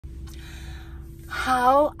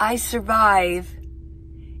how I survive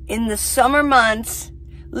in the summer months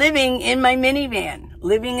living in my minivan,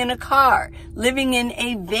 living in a car, living in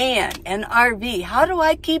a van, an RV. How do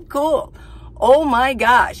I keep cool? Oh my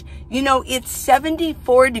gosh. You know, it's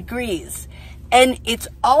 74 degrees and it's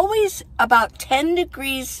always about 10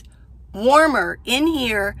 degrees warmer in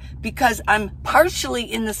here because I'm partially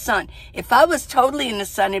in the sun. If I was totally in the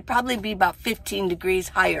sun, it'd probably be about 15 degrees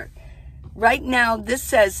higher. Right now, this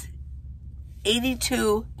says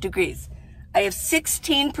 82 degrees. I have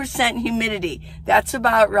 16% humidity. That's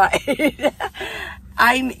about right.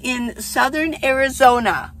 I'm in southern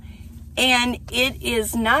Arizona, and it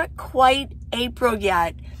is not quite April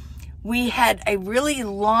yet. We had a really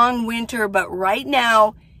long winter, but right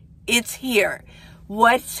now it's here.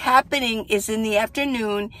 What's happening is in the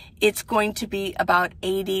afternoon, it's going to be about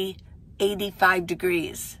 80, 85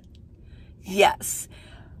 degrees. Yes.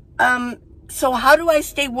 So how do I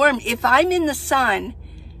stay warm? If I'm in the sun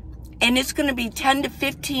and it's going to be 10 to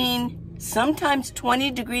 15, sometimes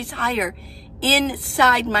 20 degrees higher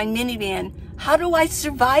inside my minivan, how do I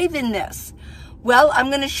survive in this? Well, I'm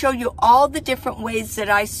going to show you all the different ways that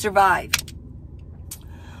I survive.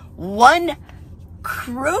 One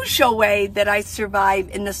crucial way that I survive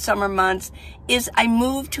in the summer months is I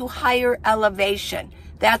move to higher elevation.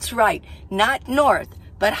 That's right, not north,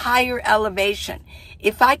 but higher elevation.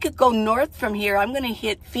 If I could go north from here, I'm going to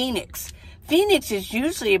hit Phoenix. Phoenix is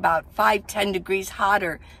usually about 5-10 degrees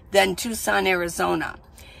hotter than Tucson, Arizona.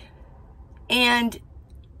 And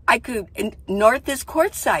north is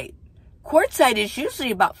Quartzsite. Quartzsite is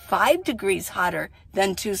usually about 5 degrees hotter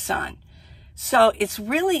than Tucson. So it's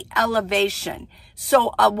really elevation.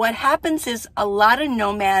 So what happens is a lot of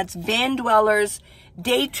nomads, van dwellers,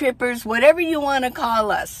 day trippers, whatever you want to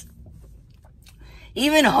call us,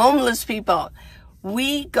 even homeless people,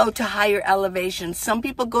 we go to higher elevations. Some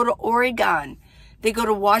people go to Oregon. They go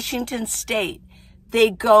to Washington State.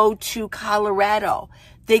 They go to Colorado.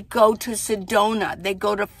 They go to Sedona. They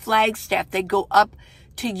go to Flagstaff. They go up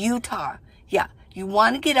to Utah. Yeah, you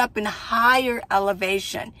want to get up in higher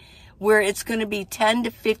elevation where it's going to be 10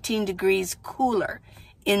 to 15 degrees cooler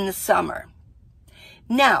in the summer.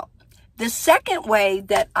 Now, the second way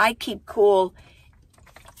that I keep cool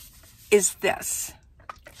is this.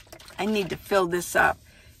 I need to fill this up.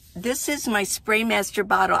 This is my Spraymaster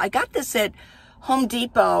bottle. I got this at Home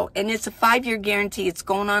Depot, and it's a 5-year guarantee. It's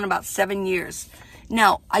going on about 7 years.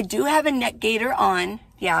 Now, I do have a neck gaiter on,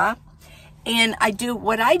 yeah, and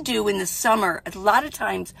what I do in the summer, a lot of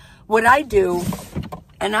times, what I do,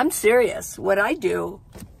 and I'm serious, what I do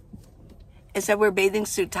is I wear bathing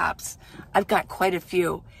suit tops. I've got quite a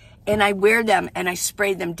few, and I wear them and I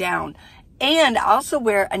spray them down. And I also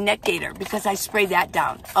wear a neck gaiter because I spray that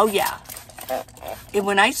down. Oh yeah. And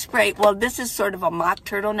when I spray, well, this is sort of a mock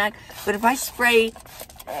turtleneck, but if I spray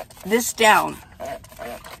this down,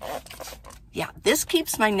 yeah, this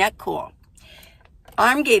keeps my neck cool.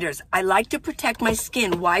 Arm gaiters, I like to protect my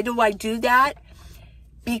skin. Why do I do that?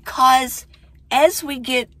 Because as we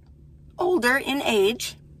get older in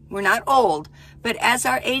age, we're not old, but as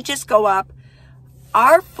our ages go up,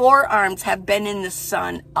 our forearms have been in the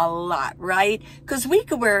sun a lot, right? Because we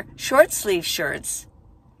could wear short sleeve shirts,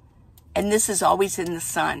 and this is always in the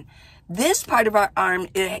sun. This part of our arm,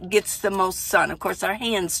 it gets the most sun. Of course, our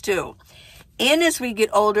hands too. And as we get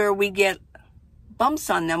older, we get bumps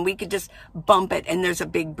on them. We could just bump it, and there's a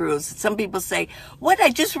big bruise. Some people say, what? I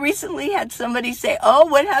just recently had somebody say, oh,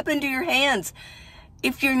 what happened to your hands?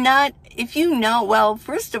 If you know, well,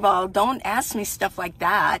 first of all, don't ask me stuff like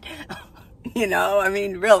that. You know, I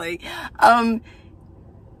mean, really.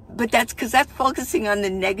 But that's because that's focusing on the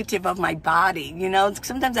negative of my body. You know,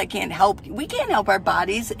 sometimes we can't help our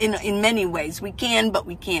bodies in many ways. We can, but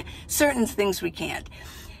we can't. Certain things we can't.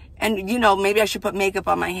 And, you know, maybe I should put makeup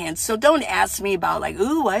on my hands. So don't ask me about like,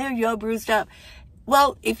 ooh, why are you all bruised up?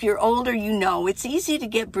 Well, if you're older, you know, it's easy to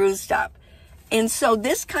get bruised up. And so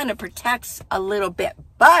this kind of protects a little bit.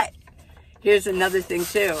 But here's another thing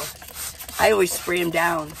too. I always spray them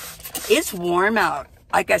down. It's warm out.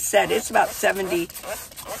 Like I said, it's about 70,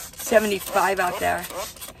 75 out there.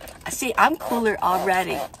 See, I'm cooler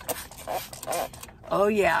already. Oh,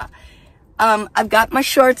 yeah. I've got my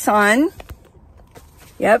shorts on.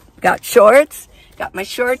 Yep, got shorts. Got my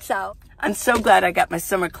shorts out. I'm so glad I got my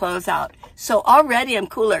summer clothes out. So already I'm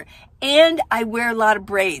cooler. And I wear a lot of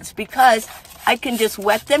braids because I can just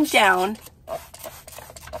wet them down.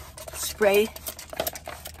 Spray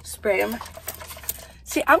them.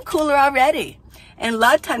 See, I'm cooler already. And a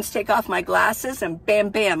lot of times take off my glasses and bam,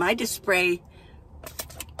 bam, I just spray.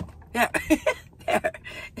 Yeah, there.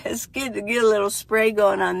 It's good to get a little spray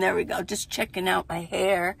going on. There we go. Just checking out my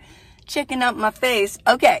hair. checking out my face.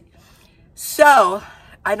 Okay, so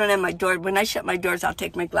I don't have my door. When I shut my doors, I'll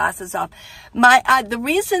take my glasses off. The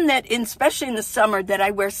reason that, especially in the summer, that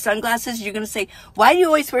I wear sunglasses, you're going to say, why do you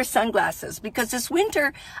always wear sunglasses? Because this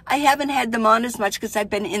winter, I haven't had them on as much because I've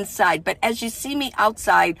been inside. But as you see me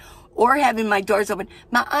outside or having my doors open,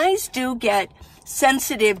 my eyes do get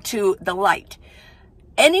sensitive to the light.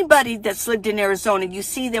 Anybody that's lived in Arizona, you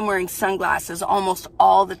see them wearing sunglasses almost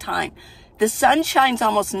all the time. The sun shines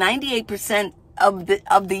almost 98% of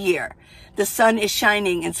the year. The sun is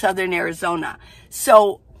shining in southern Arizona.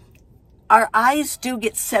 So our eyes do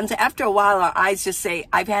get sensitive. After a while, our eyes just say,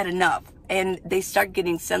 I've had enough. And they start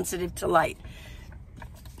getting sensitive to light.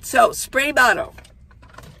 So spray bottle.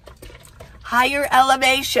 Higher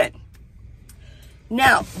elevation.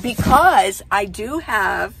 Now, because I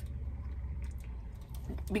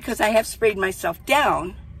have sprayed myself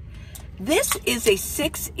down, this is a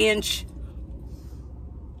 6-inch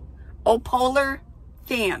Opolar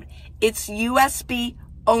fan. It's USB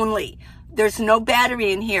only. There's no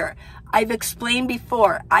battery in here. I've explained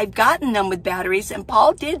before, I've gotten them with batteries, and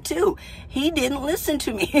Paul did too. He didn't listen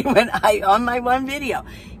to me on my one video.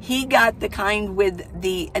 He got the kind with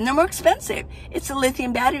and they're more expensive. It's a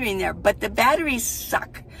lithium battery in there, but the batteries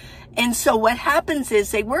suck. And so what happens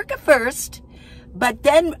is they work at first, but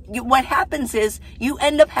then what happens is you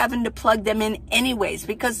end up having to plug them in anyways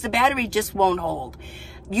because the battery just won't hold.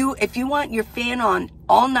 If you want your fan on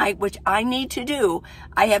all night, which I need to do,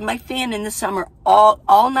 I have my fan in the summer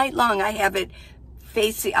all night long. I have it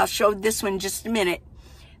facing, I'll show this one in just a minute.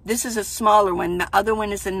 This is a smaller one. The other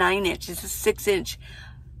one is a 9-inch. It's a 6-inch.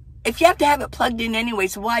 If you have to have it plugged in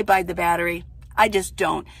anyways, why buy the battery? I just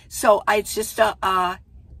don't. So it's just a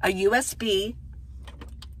USB.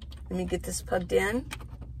 Let me get this plugged in.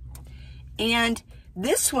 And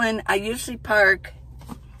this one I usually park.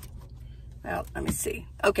 Well, let me see.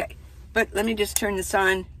 Okay, but let me just turn this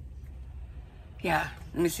on. Yeah,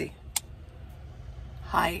 let me see.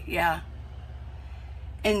 Hi, yeah.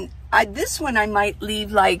 And this one I might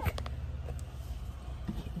leave like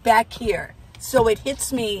back here. So it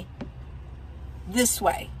hits me this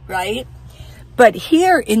way, right? But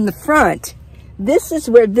here in the front, this is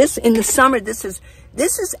where in the summer, this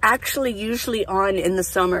is actually usually on in the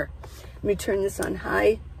summer. Let me turn this on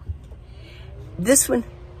high. This one,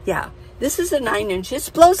 yeah. This is a 9-inch. This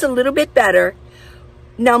blows a little bit better.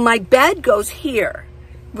 Now my bed goes here,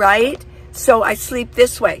 right? So I sleep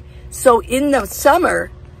this way. So in the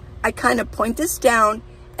summer, I kind of point this down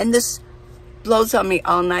and this blows on me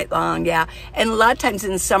all night long, yeah. And a lot of times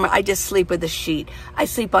in the summer, I just sleep with a sheet. I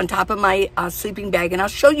sleep on top of my sleeping bag, and I'll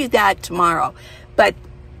show you that tomorrow. But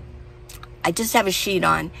I just have a sheet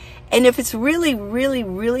on. And if it's really, really,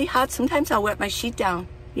 really hot, sometimes I'll wet my sheet down,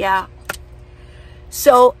 yeah.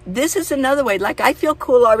 So this is another way. Like I feel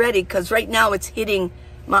cool already because right now it's hitting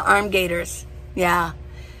my arm gaiters. Yeah.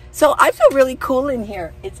 So I feel really cool in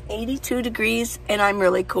here. It's 82 degrees and I'm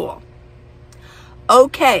really cool.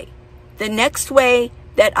 Okay. The next way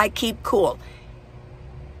that I keep cool.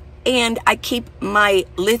 And I keep my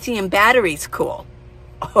lithium batteries cool.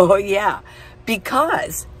 Oh yeah.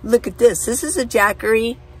 Because look at this. This is a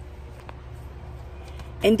Jackery.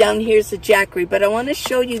 And down here's a Jackery. But I want to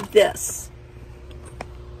show you this.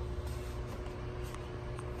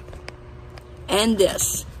 And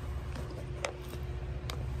this.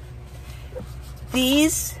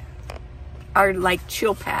 These are like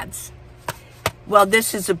chill pads. Well,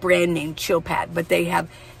 this is a brand name, chill pad, but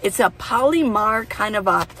it's a polymer kind of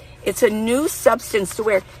it's a new substance to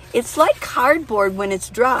where it's like cardboard when it's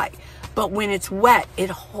dry, but when it's wet, it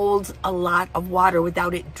holds a lot of water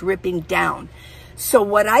without it dripping down. So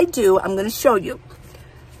what I do, I'm going to show you.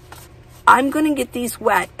 I'm going to get these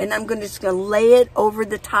wet and I'm just going to lay it over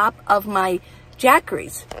the top of my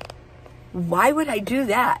Jackeries. Why would I do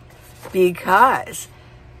that? Because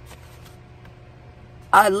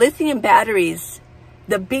lithium batteries,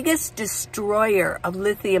 the biggest destroyer of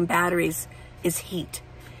lithium batteries is heat.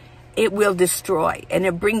 It will destroy and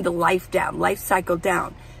it'll bring the life cycle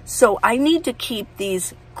down. So I need to keep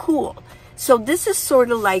these cool. So this is sort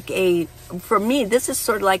of like for me, this is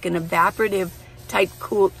sort of like an evaporative type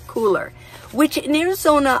cooler, which in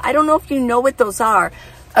Arizona, I don't know if you know what those are.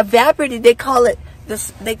 Evaporative, they call it,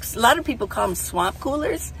 a lot of people call them swamp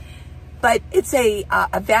coolers, but it's a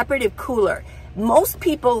evaporative cooler. Most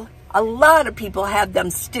people, a lot of people have them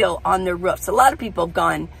still on their roofs. A lot of people have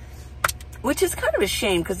gone, which is kind of a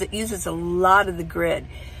shame because it uses a lot of the grid.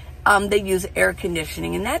 They use air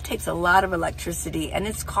conditioning, and that takes a lot of electricity, and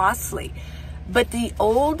it's costly. But the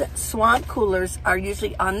old swamp coolers are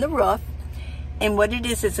usually on the roof, and what it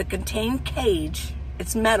is a contained cage.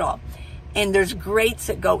 It's metal, and there's grates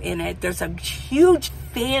that go in it. There's a huge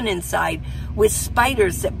fan inside with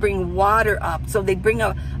spiders that bring water up. So they bring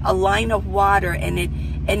a line of water, and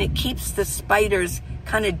it keeps the spiders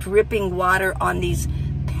kind of dripping water on these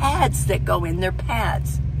pads that go in. They're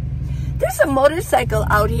pads. There's a motorcycle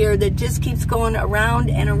out here that just keeps going around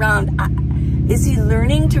and around. Is he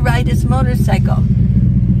learning to ride his motorcycle?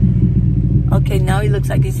 Okay, now he looks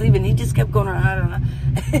like he's leaving. He just kept going around. I don't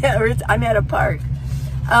know. Or I'm at a park.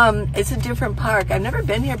 It's a different park. I've never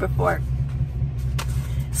been here before.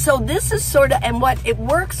 So this is sort of, and what it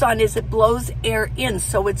works on is it blows air in.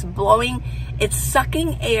 So it's blowing, it's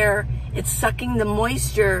sucking air, it's sucking the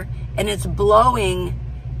moisture, and it's blowing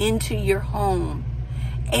into your home.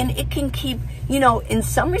 And it can keep, you know, in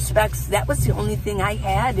some respects, that was the only thing I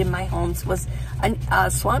had in my homes was a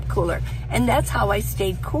swamp cooler. And that's how I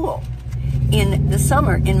stayed cool in the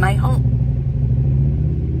summer in my home.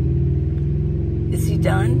 Is he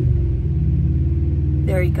done?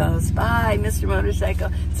 There he goes. Bye, Mr. Motorcycle.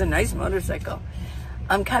 It's a nice motorcycle.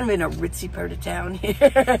 I'm kind of in a ritzy part of town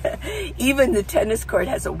here. Even the tennis court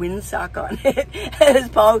has a windsock on it. As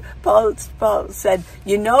Paul said,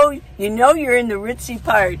 you know you're in the ritzy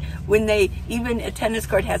part when even a tennis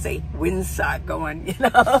court has a windsock going, you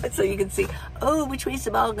know, so you can see, oh, which way is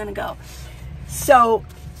the ball gonna go? So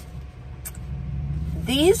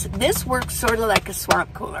this works sort of like a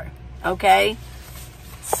swamp cooler, okay?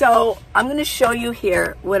 So I'm gonna show you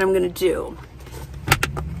here what I'm gonna do.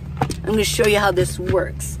 I'm going to show you how this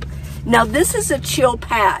works. Now, this is a chill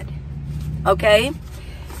pad, okay?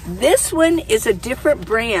 This one is a different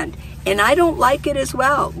brand, and I don't like it as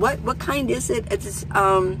well. What kind is it? It's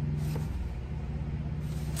oh,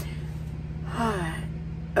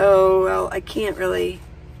 well, I can't really.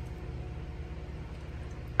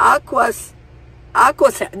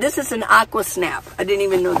 This is an Aqua Snap. I didn't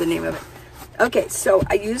even know the name of it. Okay, so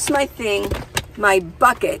I use my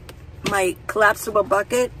bucket, my collapsible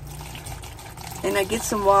bucket, and I get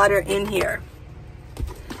some water in here.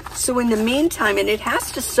 So in the meantime, and it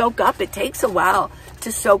has to soak up. It takes a while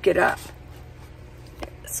to soak it up.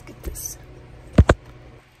 Let's get this.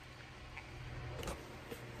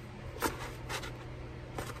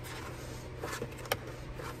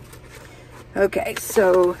 Okay,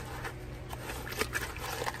 so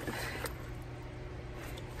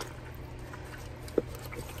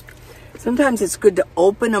sometimes it's good to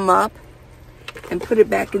open them up and put it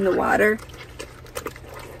back in the water.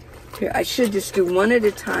 Here, I should just do one at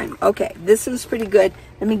a time. Okay, this one's pretty good.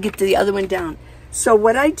 Let me get the other one down. So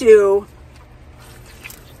what I do,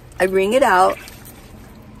 I wring it out.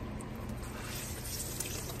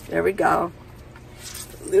 There we go.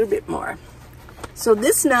 A little bit more. So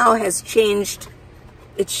this now has changed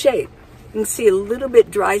its shape. You can see a little bit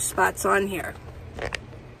dry spots on here.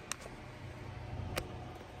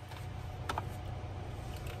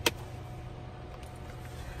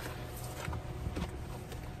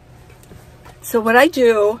 So what I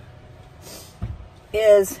do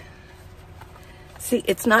is, see,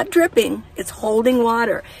 it's not dripping, it's holding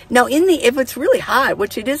water. Now if it's really hot,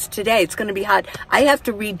 which it is today, it's gonna be hot, I have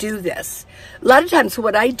to redo this. A lot of times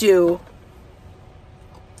what I do,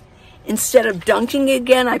 instead of dunking it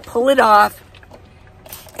again, I pull it off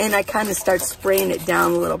and I kind of start spraying it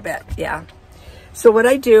down a little bit, yeah. So what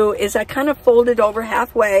I do is I kind of fold it over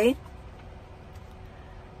halfway.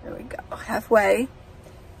 There we go, halfway.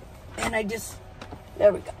 And I just,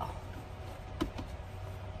 there we go.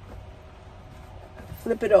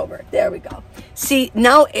 Flip it over. There we go. See,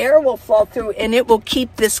 now air will flow through and it will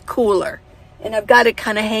keep this cooler. And I've got it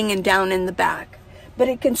kind of hanging down in the back. But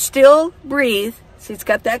it can still breathe. See, it's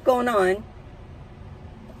got that going on.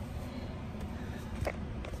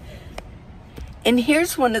 And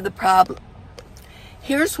here's one of the problems.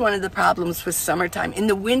 Here's one of the problems with summertime. In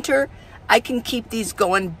the winter, I can keep these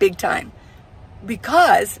going big time.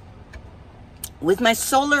 Because with my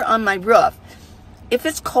solar on my roof, if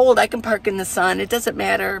it's cold, I can park in the sun. It doesn't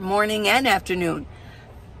matter, morning and afternoon.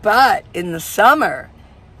 But in the summer,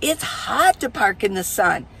 it's hot to park in the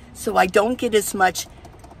sun. So I don't get as much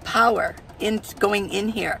power going in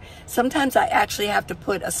here. Sometimes I actually have to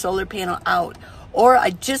put a solar panel out. Or I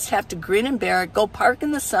just have to grin and bear it, go park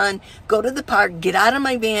in the sun, go to the park, get out of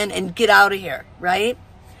my van, and get out of here, right?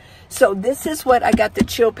 So this is what I got the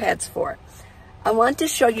chill pads for. I want to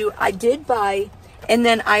show you, I did buy, and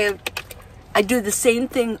then I do the same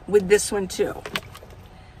thing with this one too.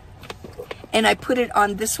 And I put it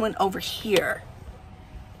on this one over here.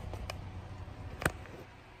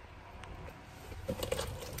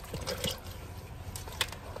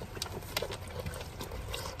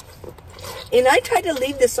 And I try to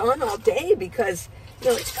leave this on all day because, you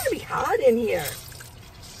know, it's going to be hot in here.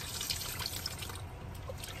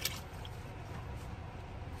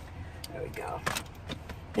 There we go.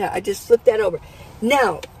 Yeah, I just flip that over.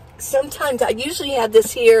 Now, sometimes I usually have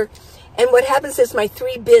this here, and what happens is my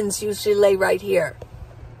 3 bins usually lay right here.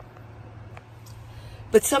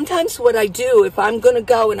 But sometimes what I do, if I'm going to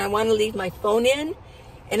go and I want to leave my phone in,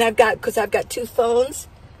 and because I've got 2 phones,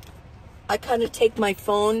 I kind of take my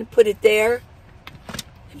phone, put it there,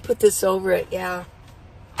 and put this over it, yeah.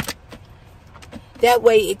 That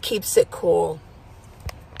way it keeps it cool.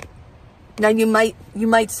 Now you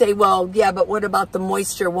might say, well, yeah, but what about the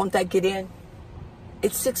moisture? Won't that get in?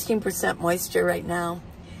 It's 16% moisture right now.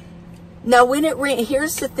 Now when it rains,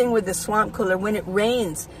 here's the thing with the swamp cooler. When it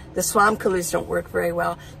rains, the swamp coolers don't work very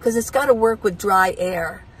well because it's got to work with dry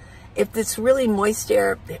air. If it's really moist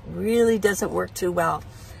air, it really doesn't work too well.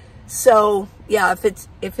 So yeah,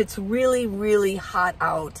 if it's really, really hot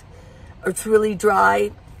out or it's really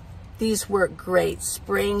dry, these work great,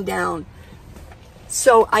 spraying down.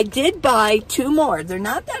 So I did buy 2 more. They're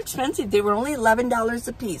not that expensive. They were only $11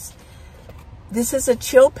 a piece. This is a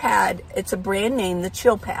chill pad. It's a brand name, the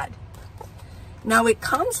Chill Pad. Now it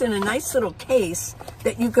comes in a nice little case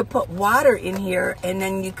that you could put water in here and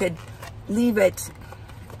then you could leave it,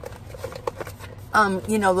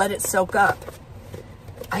 you know, let it soak up.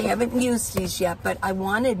 I haven't used these yet, but I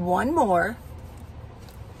wanted 1 more.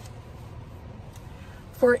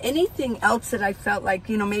 For anything else that I felt like,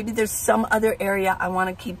 you know, maybe there's some other area I want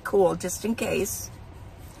to keep cool just in case.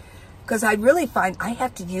 Because I really find I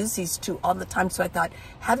have to use these 2 all the time. So I thought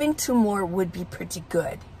having 2 more would be pretty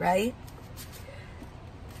good, right?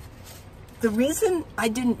 The reason I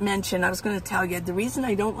didn't mention, I was going to tell you, the reason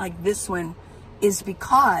I don't like this one is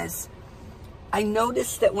because I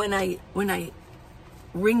noticed that when I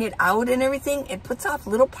wring it out and everything, it puts off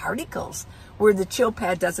little particles where the Chill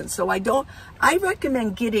Pad doesn't. So I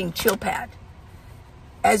recommend getting Chill Pad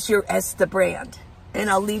as the brand, and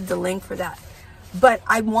I'll leave the link for that. But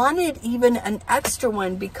I wanted even an extra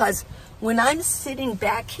one because when I'm sitting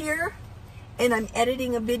back here and I'm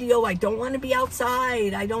editing a video, I don't want to be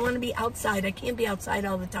outside. I don't want to be outside. I can't be outside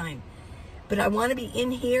all the time. But I want to be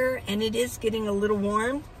in here, and it is getting a little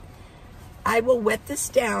warm. I will wet this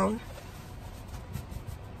down,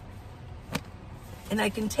 and I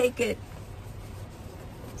can take it,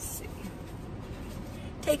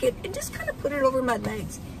 take it and just kind of put it over my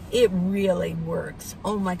legs. It really works.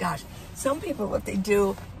 Oh my gosh. Some people, what they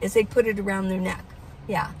do is they put it around their neck.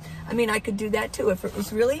 Yeah. I mean, I could do that too. If it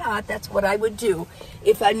was really hot, that's what I would do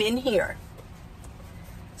if I'm in here.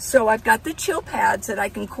 So I've got the chill pads that I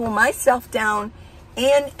can cool myself down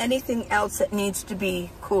and anything else that needs to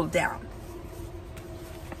be cooled down.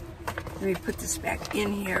 Let me put this back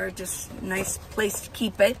in here. Just a nice place to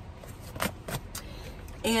keep it.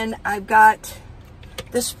 And I've got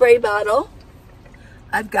the spray bottle.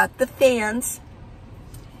 I've got the fans.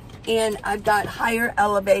 And I've got higher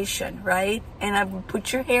elevation, right? And I would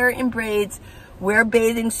put your hair in braids, wear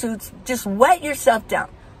bathing suits, just wet yourself down.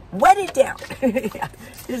 Wet it down. Yeah.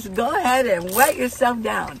 Just go ahead and wet yourself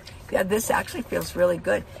down. Yeah, this actually feels really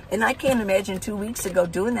good. And I can't imagine 2 weeks ago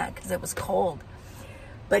doing that because it was cold.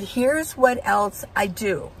 But here's what else I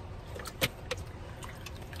do.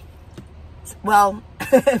 Well,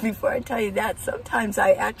 before I tell you that, sometimes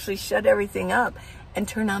I actually shut everything up and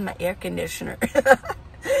turn on my air conditioner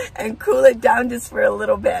and cool it down just for a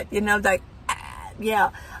little bit. You know, like,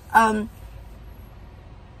 yeah.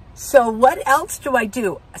 So what else do I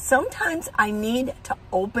do? Sometimes I need to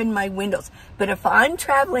open my windows. But if I'm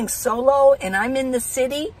traveling solo and I'm in the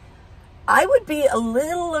city, I would be a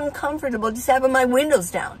little uncomfortable just having my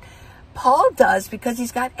windows down. Paul does because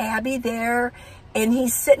he's got Abby there and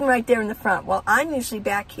he's sitting right there in the front. Well, I'm usually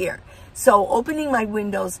back here. So opening my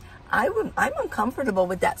windows, I'm uncomfortable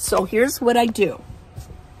with that. So here's what I do.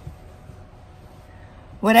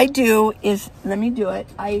 What I do is, let me do it.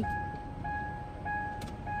 I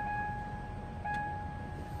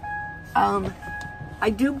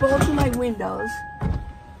do both of my windows.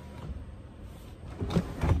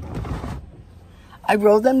 I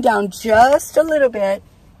roll them down just a little bit.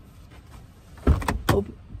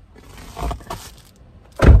 Open.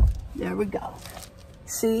 There we go.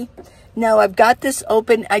 See? Now I've got this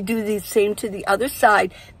open. I do the same to the other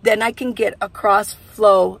side. Then I can get a cross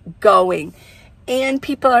flow going. And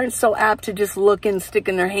people aren't so apt to just look and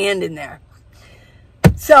sticking their hand in there.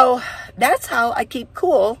 So that's how I keep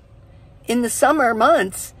cool in the summer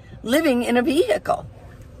months living in a vehicle.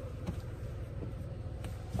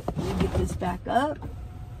 Let me get this back up.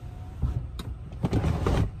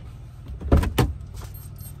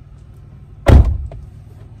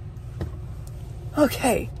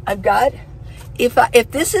 Okay, I've got,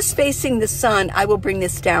 if this is facing the sun, I will bring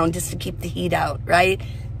this down just to keep the heat out, right?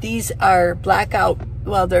 These are blackout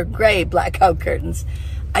well, they're gray blackout curtains.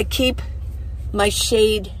 I keep my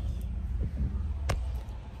shade.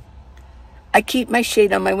 I keep my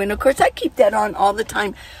shade on my window. Of course, I keep that on all the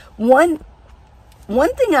time. One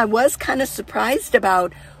thing I was kind of surprised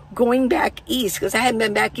about going back east, because I hadn't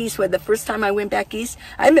been back east the first time I went back east.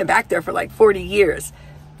 I hadn't been back there for like 40 years.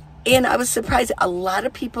 And I was surprised a lot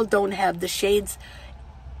of people don't have the shades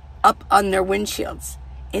up on their windshields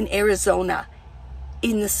in Arizona.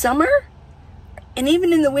 In the summer and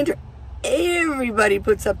even in the winter, everybody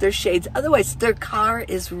puts up their shades. Otherwise, their car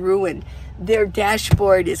is ruined. Their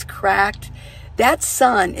dashboard is cracked. That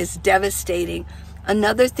sun is devastating.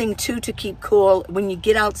 Another thing, too, to keep cool, when you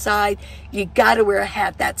get outside, you got to wear a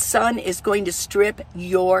hat. That sun is going to strip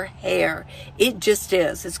your hair. It just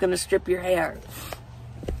is. It's going to strip your hair.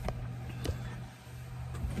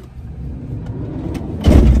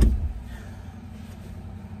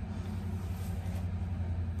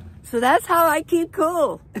 So that's how I keep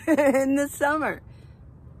cool in the summer.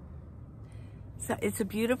 So it's a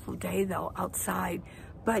beautiful day, though, outside.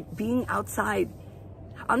 But being outside,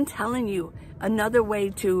 I'm telling you, another way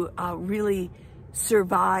to really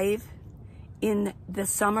survive in the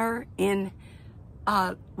summer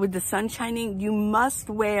with the sun shining, you must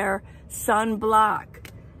wear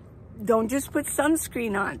sunblock. Don't just put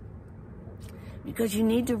sunscreen on, because you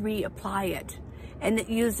need to reapply it. And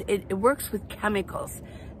it works with chemicals.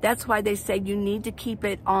 That's why they say you need to keep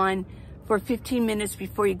it on for 15 minutes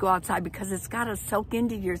before you go outside, because it's got to soak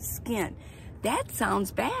into your skin. That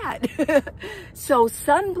sounds bad. So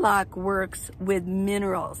sunblock works with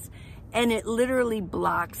minerals, and it literally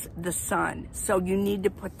blocks the sun. So you need to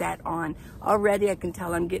put that on. Already I can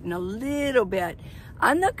tell I'm getting a little bit.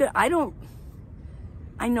 I know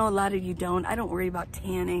a lot of you don't. I don't worry about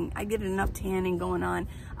tanning. I get enough tanning going on.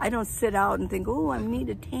 I don't sit out and think, oh, I need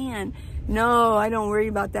a tan. No, I don't worry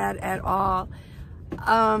about that at all.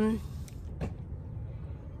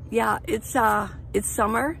 Yeah, it's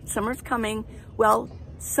summer. Summer's coming. Well,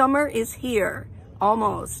 summer is here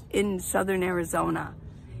almost in southern Arizona.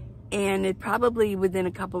 And it probably within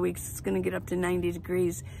a couple weeks, it's going to get up to 90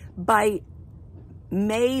 degrees. By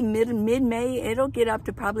May, mid-May, it'll get up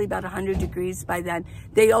to probably about 100 degrees by then.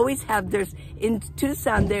 They always have, in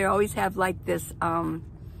Tucson, they always have like this,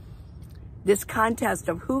 this contest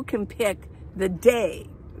of who can pick the day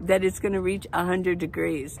that it's going to reach 100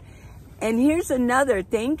 degrees. And here's another,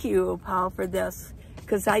 thank you, Paul, for this,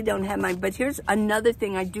 because I don't have mine. But here's another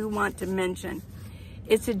thing I do want to mention.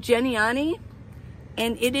 It's a Geniani,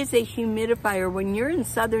 and it is a humidifier. When you're in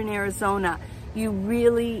southern Arizona, you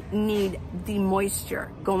really need the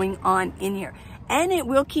moisture going on in here. And it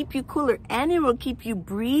will keep you cooler, and it will keep you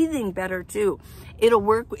breathing better too. It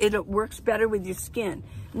works better with your skin.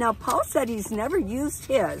 Now, Paul said he's never used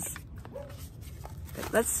his.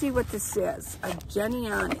 But let's see what this is. A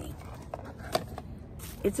Geniani.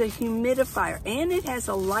 It's a humidifier, and it has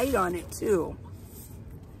a light on it too.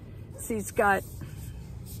 See, it's got,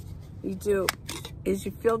 you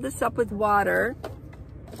fill this up with water,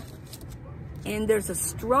 and there's a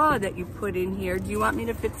straw that you put in here. Do you want me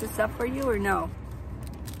to fix this up for you or no?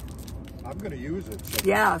 I'm going to use it. So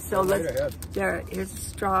yeah, so right let's, ahead. here's a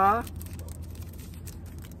straw.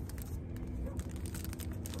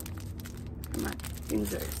 My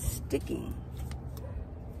things are sticking.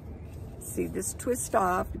 See, this twist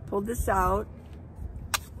off, you pull this out.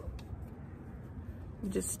 You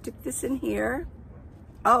just stick this in here.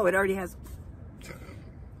 Oh, it already has.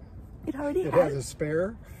 It has a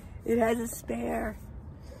spare? It has a spare.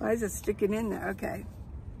 Why is it sticking in there? Okay.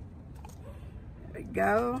 There we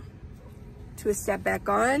go. Twist that back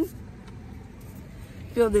on.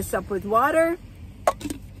 Fill this up with water.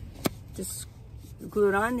 Just glue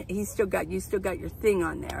it on. You still got your thing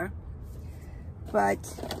on there. But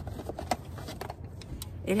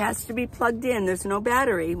it has to be plugged in. There's no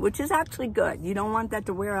battery, which is actually good. You don't want that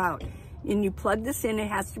to wear out. And you plug this in, it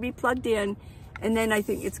has to be plugged in. And then I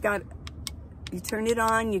think you turn it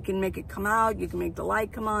on, you can make it come out, you can make the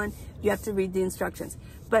light come on. You have to read the instructions.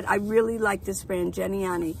 But I really like this brand,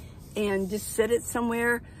 Geniani. And just set it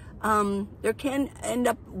somewhere. There can end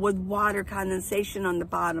up with water condensation on the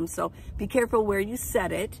bottom, so be careful where you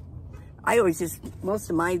set it. I always most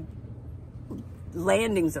of my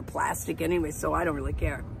landings are plastic anyway, so I don't really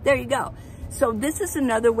care. There you go. So this is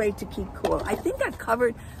another way to keep cool. I think I've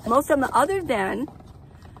covered most of them, other than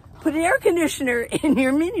put an air conditioner in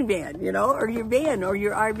your minivan, or your van or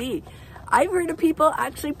your RV. I've heard of people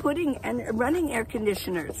actually putting and running air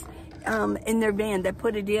conditioners in their van that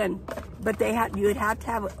put it in, but you would have to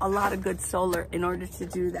have a lot of good solar in order to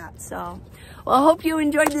do that. So, well, I hope you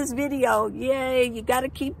enjoyed this video. Yay, you got to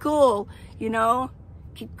keep cool,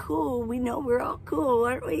 keep cool. We know we're all cool,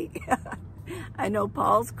 aren't we? I know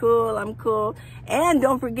Paul's cool, I'm cool. And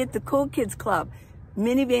don't forget the Cool Kids Club.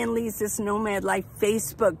 Minivan Lisa's Nomad Life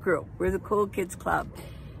Facebook group. We're the Cool Kids Club.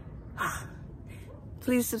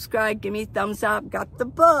 Please subscribe, give me a thumbs up. Got the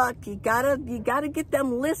book. You gotta get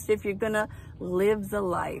them lists if you're gonna live the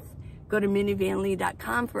life. Go to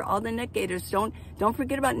minivanlee.com for all the neck gaiters. Don't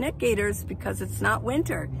forget about neck gaiters because it's not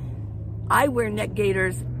winter. I wear neck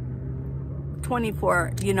gaiters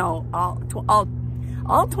 24, you know,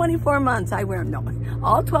 all 24 months I wear, no,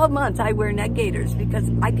 all 12 months I wear neck gaiters because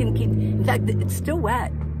I can keep, in fact, it's still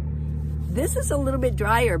wet. This is a little bit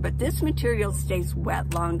drier, but this material stays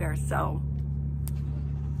wet longer, so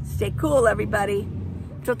stay cool, everybody.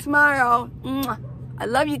 Till tomorrow. I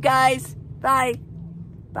love you guys. Bye.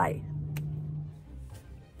 Bye.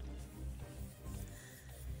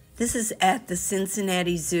 This is at the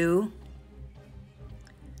Cincinnati Zoo.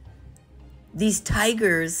 These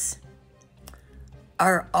tigers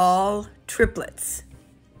are all triplets.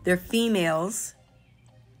 They're females,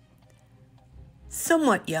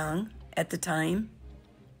 somewhat young at the time.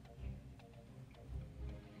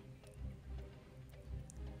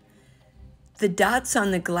 The dots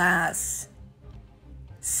on the glass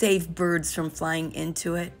save birds from flying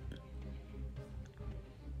into it.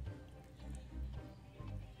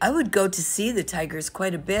 I would go to see the tigers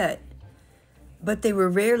quite a bit, but they were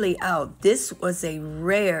rarely out. This was a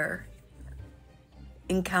rare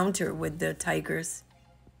encounter with the tigers.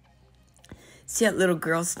 See that little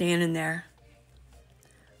girl standing there?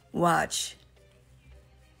 Watch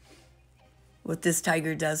what this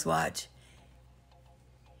tiger does. Watch.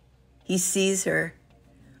 He sees her.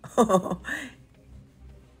 Oh,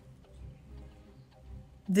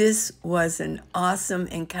 this was an awesome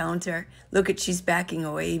encounter. Look at, she's backing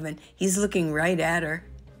away even. He's looking right at her.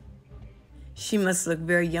 She must look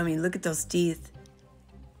very yummy. Look at those teeth.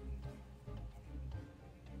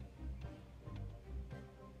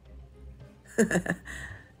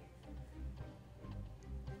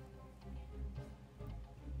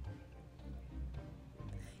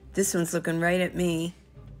 This one's looking right at me.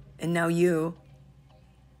 And now you.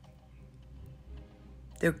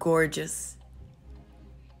 They're gorgeous.